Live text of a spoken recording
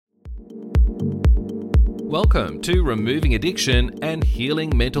Welcome to Removing Addiction and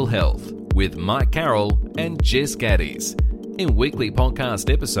Healing Mental Health with Mike Carroll and Jess Gaddes. In weekly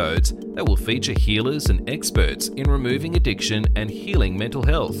podcast episodes that will feature healers and experts in removing addiction and healing mental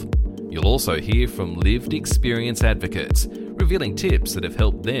health. You'll also hear from lived experience advocates, revealing tips that have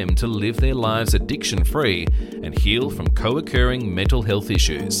helped them to live their lives addiction-free and heal from co-occurring mental health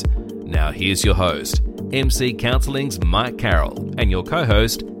issues. Now here's your host, MC Counselling's Mike Carroll, and your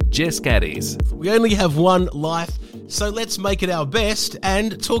co-host, Jess Gaddes. We only have one life, so let's make it our best.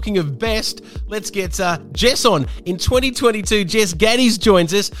 And talking of best, let's get Jess on. In 2022, Jess Gaddes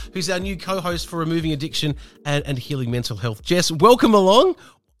joins us, who's our new co-host for Removing Addiction and Healing Mental Health. Jess, welcome along.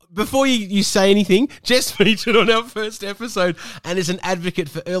 Before you say anything, Jess featured on our first episode and is an advocate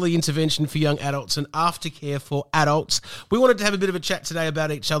for early intervention for young adults and aftercare for adults. We wanted to have a bit of a chat today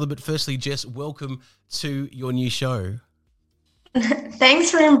about each other, but firstly, Jess, welcome to your new show.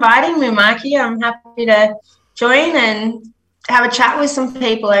 Thanks for inviting me, Mikey. I'm happy to join and have a chat with some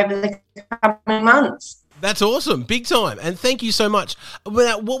people over the coming months. That's awesome. Big time. And thank you so much.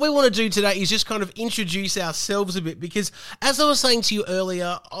 What we want to do today is just kind of introduce ourselves a bit because, as I was saying to you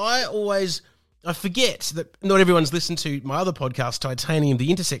earlier, I forget that not everyone's listened to my other podcast, Titanium, the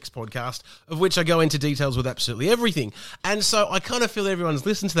Intersex podcast, of which I go into details with absolutely everything. And so I kind of feel everyone's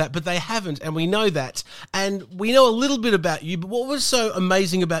listened to that, but they haven't, and we know that. And we know a little bit about you, but what was so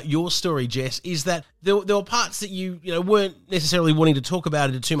amazing about your story, Jess, is that there were parts that you weren't necessarily wanting to talk about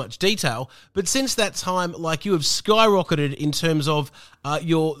into too much detail, but since that time, like, you have skyrocketed in terms of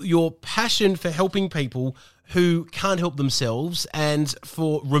your passion for helping people who can't help themselves and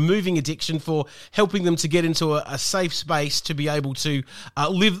for removing addiction, for helping them to get into a safe space to be able to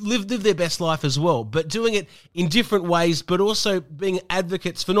live their best life as well, but doing it in different ways, but also being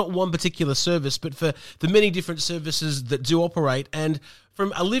advocates for not one particular service, but for the many different services that do operate. And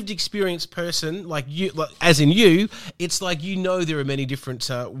from a lived experience person like you, as in you, it's like there are many different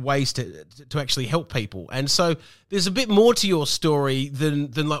ways to actually help people. And so there's a bit more to your story than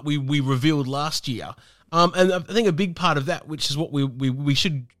like we revealed last year. And I think a big part of that, which is what we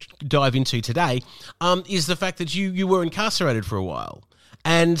should dive into today, is the fact that you were incarcerated for a while,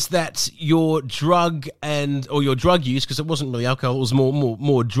 and that your drug use, because it wasn't really alcohol, it was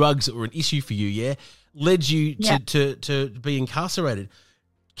more drugs that were an issue for you, led you to be incarcerated.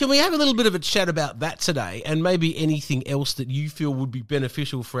 Can we have a little bit of a chat about that today, and maybe anything else that you feel would be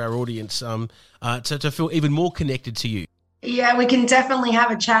beneficial for our audience to feel even more connected to you? Yeah, we can definitely have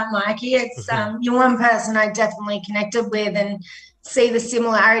a chat, Mikey. It's you're one person I definitely connected with and see the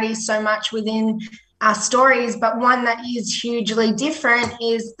similarities so much within our stories. But one that is hugely different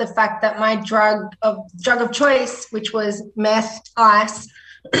is the fact that my drug of choice, which was meth, ice,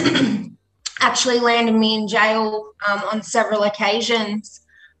 actually landed me in jail on several occasions.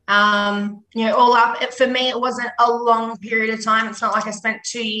 All up, for me, it wasn't a long period of time. It's not like I spent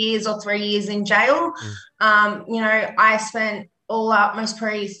 2 years or 3 years in jail. I spent all up most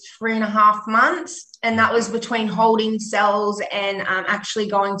probably 3.5 months, and that was between holding cells and actually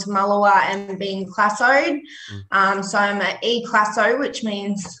going to Mullewa and being classoed. So I'm an E-classo, which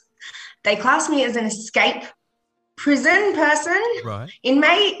means they class me as an escape prison person,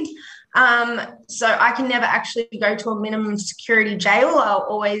 inmate. So I can never actually go to a minimum security jail. I'll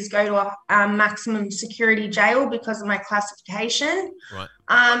always go to a maximum security jail because of my classification. Right.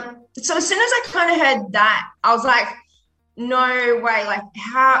 So as soon as I kind of heard that, I was like, no way, like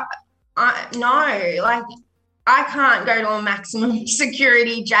I can't go to a maximum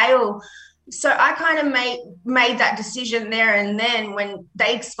security jail. So I kind of made that decision there and then when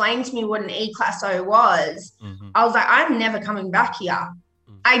they explained to me what an E-classo was. I was like, I'm never coming back here.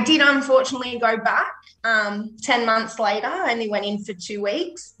 I did unfortunately go back 10 months later. I only went in for 2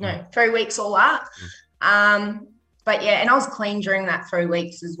 weeks. No, 3 weeks all up. But yeah, and I was clean during that 3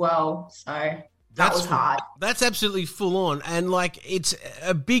 weeks as well. So that was hard. That's absolutely full on. And like, it's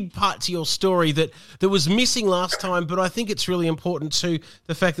a big part to your story that was missing last time. But I think it's really important too,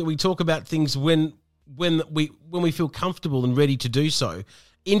 the fact that we talk about things when we feel comfortable and ready to do so.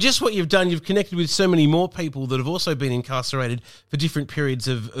 In just what you've done, you've connected with so many more people that have also been incarcerated for different periods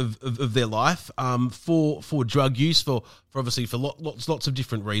of their life, for drug use, for obviously for lots of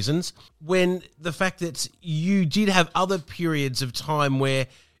different reasons. When the fact that you did have other periods of time where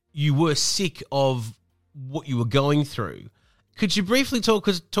you were sick of what you were going through, could you briefly talk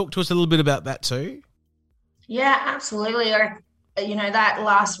to us a little bit about that too? Yeah, absolutely. That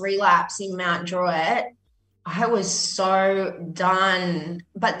last relapse in Mount Druitt, I was so done.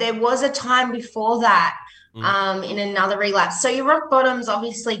 But there was a time before that in another relapse. So your rock bottoms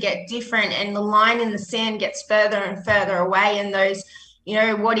obviously get different and the line in the sand gets further and further away. And those,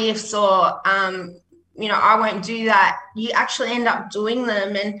 what ifs or I won't do that. You actually end up doing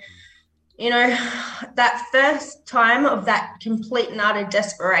them. And, that first time of that complete and utter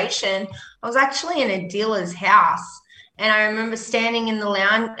desperation, I was actually in a dealer's house. And I remember standing in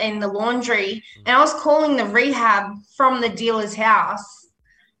the laundry, and I was calling the rehab from the dealer's house,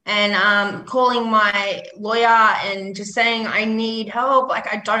 and calling my lawyer and just saying, I need help.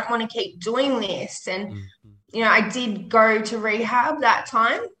 Like, I don't want to keep doing this. And, I did go to rehab that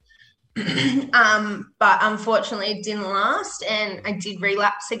time. But unfortunately it didn't last, and I did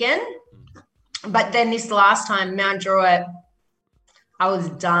relapse again. But then this last time, Mount Druitt, I was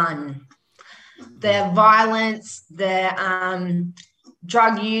done. The violence, the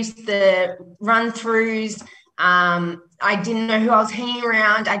drug use, the run-throughs, I didn't know who I was hanging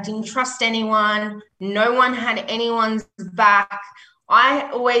around. I didn't trust anyone. No one had anyone's back. I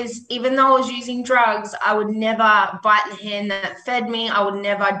always, even though I was using drugs, I would never bite the hand that fed me. I would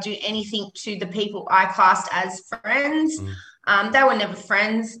never do anything to the people I classed as friends. They were never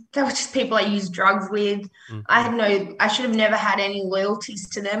friends. They were just people I used drugs with. I should have never had any loyalties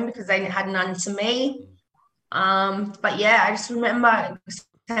to them because they had none to me. But yeah, I just remember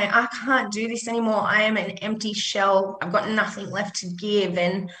saying, I can't do this anymore. I am an empty shell. I've got nothing left to give.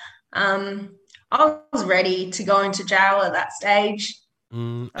 And I was ready to go into jail at that stage.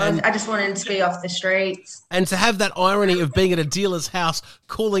 I just wanted to be off the streets. And to have that irony of being at a dealer's house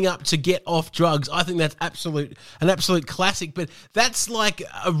calling up to get off drugs, I think that's an absolute classic. But that's like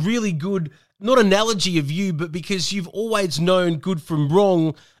a really good, not analogy of you, but because you've always known good from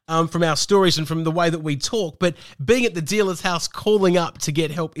wrong, from our stories and from the way that we talk. But being at the dealer's house calling up to get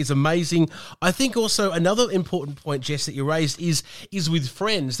help is amazing. I think also another important point, Jess, that you raised is with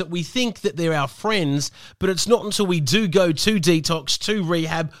friends, that we think that they're our friends, but it's not until we do go to detox, to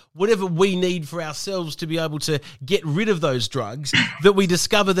rehab, whatever we need for ourselves to be able to get rid of those drugs, that we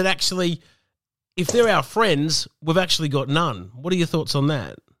discover that actually, if they're our friends, we've actually got none. What are your thoughts on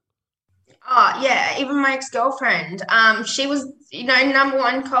that? Oh, yeah, even my ex-girlfriend, she was, number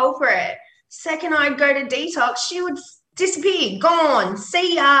one culprit. Second I'd go to detox, she would disappear, gone,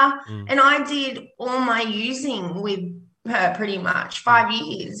 see ya. And I did all my using with her pretty much 5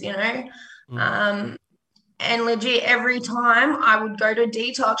 years, and legit every time I would go to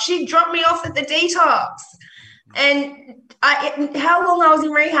detox, she'd drop me off at the detox. And how long I was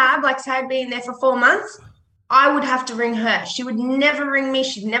in rehab, like say I'd been there for 4 months, I would have to ring her. She would never ring me.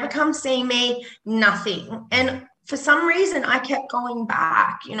 She'd never come see me, nothing. And for some reason, I kept going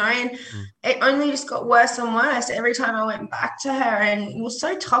back, and it only just got worse and worse every time I went back to her. And we were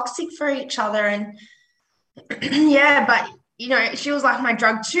so toxic for each other. And yeah, but, she was like my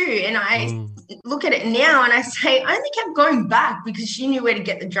drug too. And I look at it now and I say, I only kept going back because she knew where to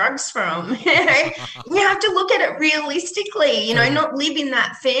get the drugs from. You have to look at it realistically, not live in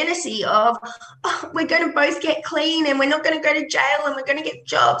that fantasy of, we're going to both get clean and we're not going to go to jail and we're going to get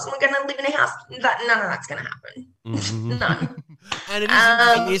jobs and we're going to live in a house. None of that's going to happen. None. And it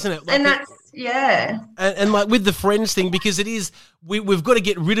is, isn't it? Like and that's, yeah. And like with the friends thing, because it is, we've got to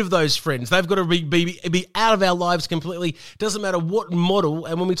get rid of those friends. They've got to be out of our lives completely. Doesn't matter what model.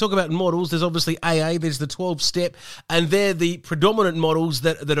 And when we talk about models, there's obviously AA, there's the 12-step, and they're the predominant models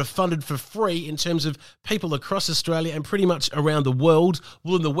that are funded for free in terms of people across Australia and pretty much around the world.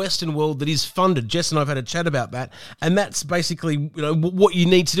 Well, in the Western world, that is funded. Jess and I have had a chat about that. And that's basically, what you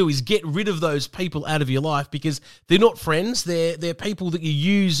need to do is get rid of those people out of your life because they're not friends. They're people that you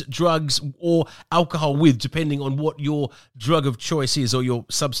use drugs or alcohol with, depending on what your drug of choice is or your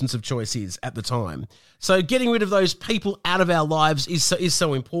substance of choice is at the time. So getting rid of those people out of our lives is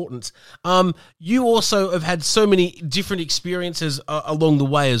so important. You also have had so many different experiences along the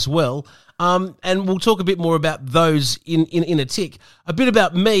way as well. And we'll talk a bit more about those in a tick. A bit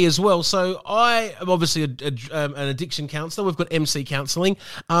about me as well. So I am obviously an addiction counsellor. We've got MC counselling.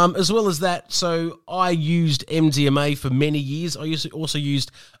 As well as that, so I used MDMA for many years. I also used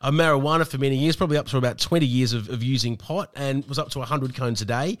marijuana for many years, probably up to about 20 years of using pot, and was up to 100 cones a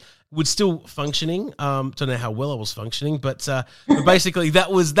day. Was still functioning. Don't know how well I was functioning, but basically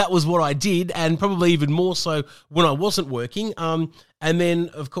that was what I did, and probably even more so when I wasn't working. And then,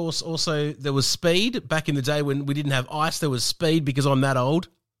 of course, also there was speed. Back in the day when we didn't have ice, there was speed because I'm that old.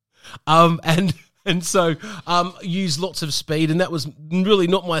 And so used lots of speed, and that was really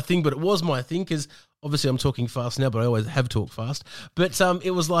not my thing, but it was my thing because obviously I'm talking fast now, but I always have talked fast. But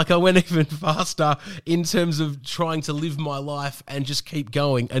it was like I went even faster in terms of trying to live my life and just keep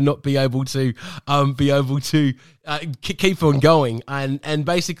going and not be able to keep on going and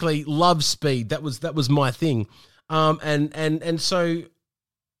basically love speed. That was my thing. And so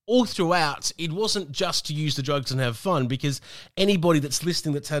all throughout, it wasn't just to use the drugs and have fun, because anybody that's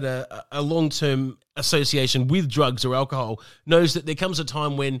listening that's had a long-term association with drugs or alcohol knows that there comes a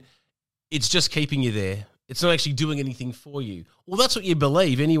time when it's just keeping you there. It's not actually doing anything for you. Well, that's what you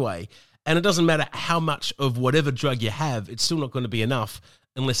believe anyway. And it doesn't matter how much of whatever drug you have, it's still not going to be enough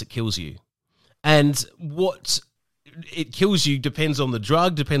unless it kills you. And what it kills you depends on the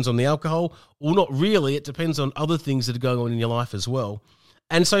drug, depends on the alcohol, or not really. It depends on other things that are going on in your life as well.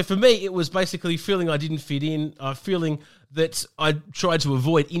 And so for me, it was basically feeling I didn't fit in, feeling that I tried to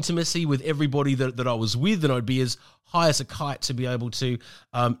avoid intimacy with everybody that I was with, and I'd be as high as a kite to be able to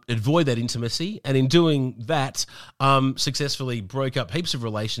avoid that intimacy. And in doing that, successfully broke up heaps of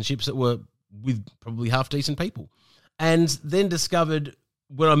relationships that were with probably half-decent people. And then discovered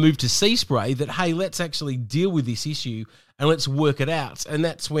when I moved to Sea Spray that, hey, let's actually deal with this issue and let's work it out. And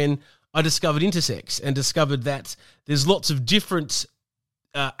that's when I discovered intersex and discovered that there's lots of different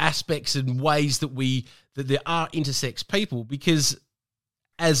aspects and ways that there are intersex people, because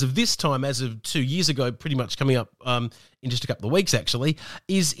as of this time, as of 2 years ago, pretty much coming up in just a couple of weeks actually,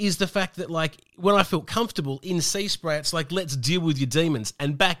 is the fact that, like, when I felt comfortable in Sea Spray, it's like, let's deal with your demons.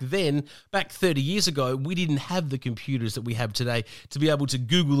 And back 30 years ago, we didn't have the computers that we have today to be able to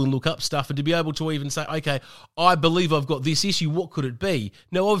Google and look up stuff and to be able to even say, okay, I believe I've got this issue, what could it be?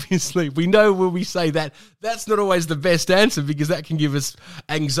 Now, obviously, we know when we say that, that's not always the best answer, because that can give us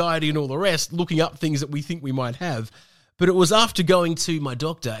anxiety and all the rest, looking up things that we think we might have. But it was after going to my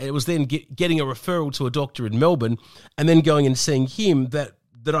doctor, it was then getting a referral to a doctor in Melbourne, and then going and seeing him that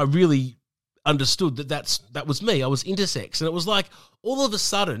I really understood that was me. I was intersex. And it was like, all of a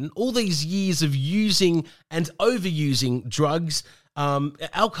sudden, all these years of using and overusing drugs,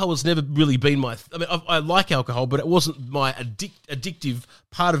 alcohol has never really been I like alcohol, but it wasn't my addictive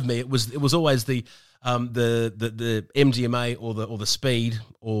part of me. It was always the MDMA or the speed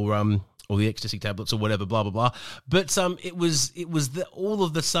or the ecstasy tablets or whatever, blah, blah, blah. But it was all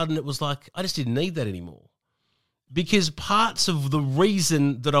of a sudden it was like, I just didn't need that anymore. Because parts of the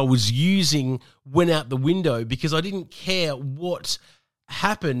reason that I was using went out the window, because I didn't care what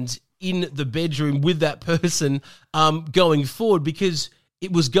happened in the bedroom with that person going forward, because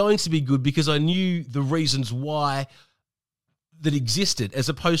it was going to be good, because I knew the reasons why that existed, as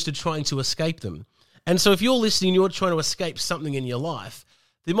opposed to trying to escape them. And so if you're listening, you're trying to escape something in your life,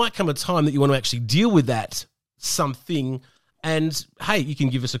 there might come a time that you want to actually deal with that something. And hey, you can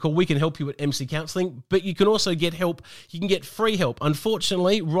give us a call. We can help you at MC Counselling, but you can also get help. You can get free help.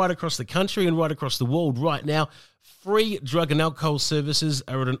 Unfortunately, right across the country and right across the world right now, free drug and alcohol services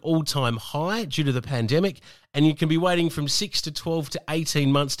are at an all-time high due to the pandemic, and you can be waiting from 6 to 12 to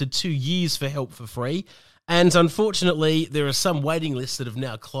 18 months to 2 years for help for free. And unfortunately, there are some waiting lists that have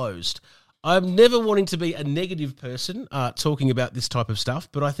now closed. I'm never wanting to be a negative person talking about this type of stuff,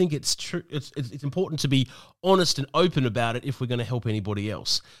 but I think it's true. It's important to be honest and open about it if we're going to help anybody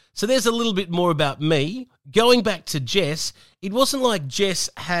else. So there's a little bit more about me. Going back to Jess, it wasn't like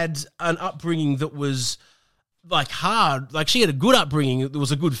Jess had an upbringing that was like hard. Like, she had a good upbringing. There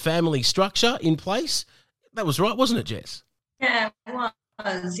was a good family structure in place. That was right, wasn't it, Jess? Yeah, it was.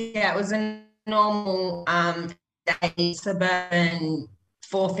 Yeah, it was a normal suburban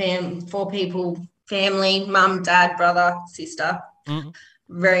four people family, mum, dad, brother, sister. Mm-hmm.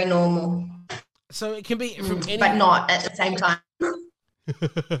 Very normal. So it can be from any... But not at the same time. Yeah.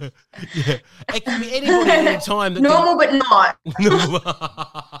 It can be anybody at any time. Normal, but not.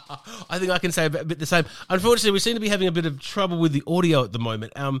 I think I can say a bit the same. Unfortunately, we seem to be having a bit of trouble with the audio at the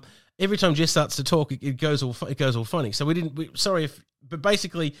moment. Every time Jess starts to talk, it goes all funny. So but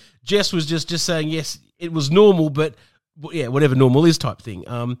basically, Jess was just saying, yes, it was normal, but yeah, whatever normal is type thing.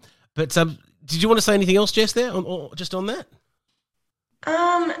 But did you want to say anything else, Jess, there, or just on that?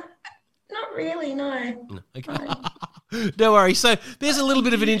 Not really, no. Okay. Don't worry. So there's a little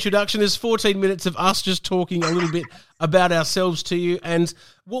bit of an introduction. There's 14 minutes of us just talking a little bit about ourselves to you. And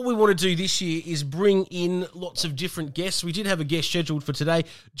what we want to do this year is bring in lots of different guests. We did have a guest scheduled for today.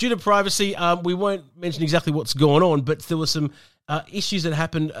 Due to privacy, we won't mention exactly what's going on, but there were some issues that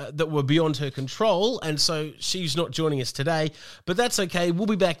happened that were beyond her control, and so she's not joining us today. But that's okay. We'll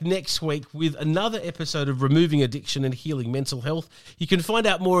be back next week with another episode of Removing Addiction and Healing Mental Health. You can find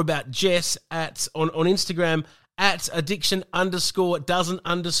out more about Jess on Instagram at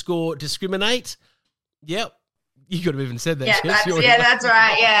addiction_doesn't_discriminate. Yep. You could have even said that. Yeah, that's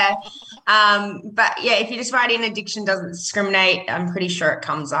right. Yeah. But yeah, if you just write in addiction doesn't discriminate, I'm pretty sure it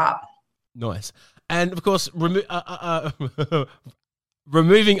comes up. Nice. And of course, removing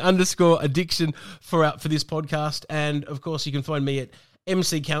 _addiction for this podcast. And of course, you can find me at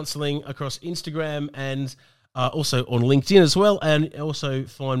MC Counselling across Instagram and also on LinkedIn as well, and also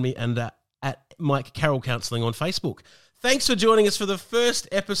find me at Mike Carroll Counselling on Facebook. Thanks for joining us for the first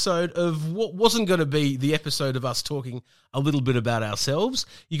episode of what wasn't going to be the episode of us talking a little bit about ourselves.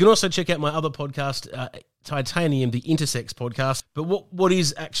 You can also check out my other podcast, Titanium, the Intersex podcast. But what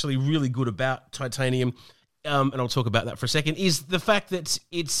is actually really good about Titanium, and I'll talk about that for a second, is the fact that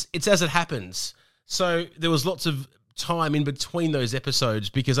it's as it happens. So there was lots of time in between those episodes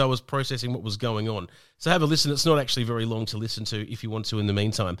because I was processing what was going on. So have a listen. It's not actually very long to listen to if you want to in the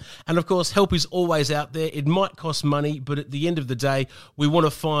meantime. And of course, help is always out there. It might cost money, but at the end of the day, we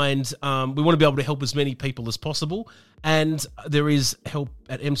want to be able to help as many people as possible. And there is help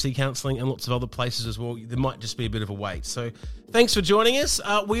at MC Counselling and lots of other places as well. There might just be a bit of a wait. So thanks for joining us.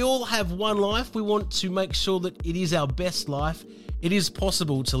 We all have one life. We want to make sure that it is our best life. It is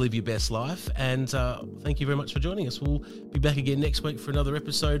possible to live your best life, and thank you very much for joining us. We'll be back again next week for another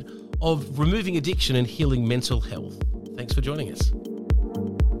episode of Removing Addiction and Healing Mental Health. Thanks for joining us.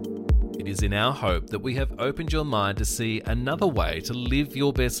 It is in our hope that we have opened your mind to see another way to live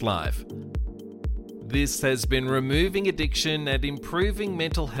your best life. This has been Removing Addiction and Improving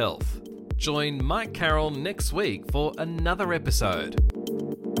Mental Health. Join Mike Carroll next week for another episode.